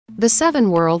The Seven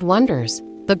World Wonders.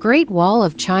 The Great Wall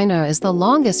of China is the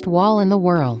longest wall in the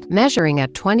world, measuring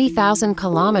at 20,000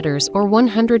 kilometers or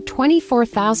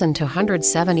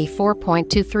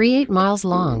 124,274.238 miles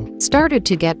long. Started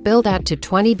to get built at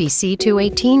 220 BC to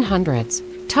 1800s.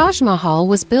 Taj Mahal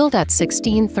was built at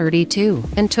 1632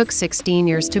 and took 16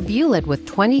 years to build it with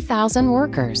 20,000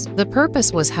 workers. The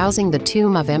purpose was housing the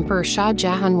tomb of Emperor Shah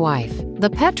Jahan's wife. The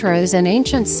Petra is an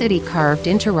ancient city carved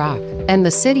into rock, and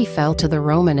the city fell to the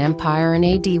Roman Empire in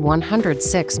AD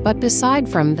 106, but beside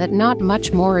from that not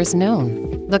much more is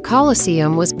known. The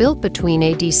Colosseum was built between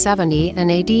AD 70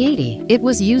 and AD 80. It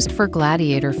was used for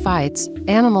gladiator fights,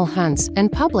 animal hunts,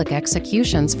 and public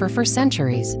executions for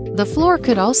centuries. The floor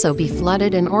could also be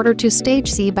flooded in order to stage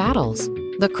sea battles.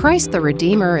 The Christ the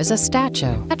Redeemer is a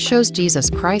statue that shows Jesus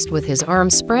Christ with his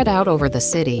arms spread out over the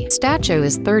city. Statue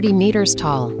is 30 meters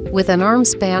tall, with an arm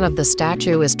span of the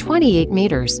statue is 28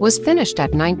 meters, was finished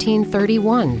at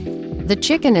 1931. The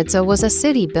Chichen Itza was a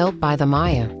city built by the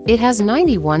Maya. It has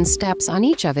 91 steps on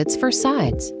each of its 4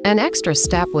 sides. An extra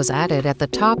step was added at the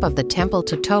top of the temple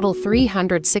to total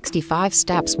 365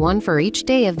 steps, one for each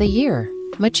day of the year.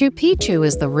 Machu Picchu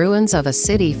is the ruins of a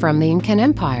city from the Incan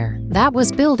Empire that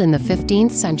was built in the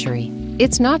 15th century.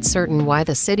 It's not certain why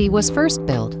the city was first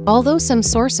built, although some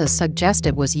sources suggest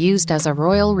it was used as a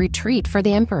royal retreat for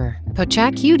the emperor.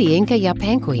 Pachacuti Inca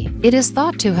Yupanqui. It is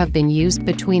thought to have been used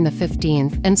between the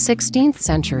 15th and 16th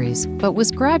centuries, but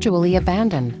was gradually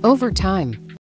abandoned over time.